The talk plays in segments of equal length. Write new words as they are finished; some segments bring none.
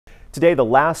Today, the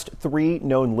last 3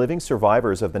 known living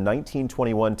survivors of the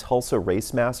 1921 Tulsa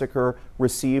Race Massacre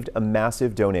received a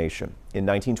massive donation. In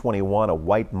 1921, a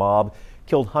white mob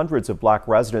killed hundreds of black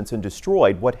residents and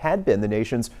destroyed what had been the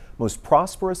nation's most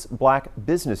prosperous black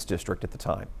business district at the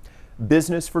time.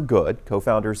 Business for Good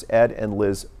co-founders Ed and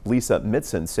Lisa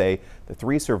Mitson say the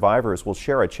 3 survivors will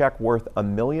share a check worth $1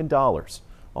 million.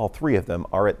 All 3 of them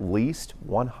are at least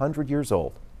 100 years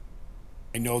old.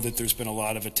 I know that there's been a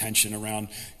lot of attention around,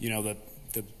 the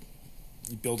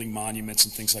building monuments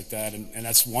and things like that, and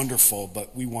that's wonderful,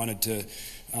 but we wanted to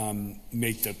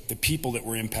make the people that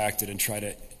were impacted and try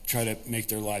to make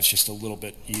their lives just a little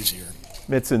bit easier.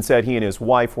 Mitson said he and his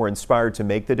wife were inspired to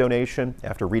make the donation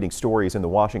after reading stories in the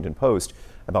Washington Post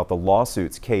about the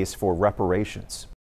lawsuit's case for reparations.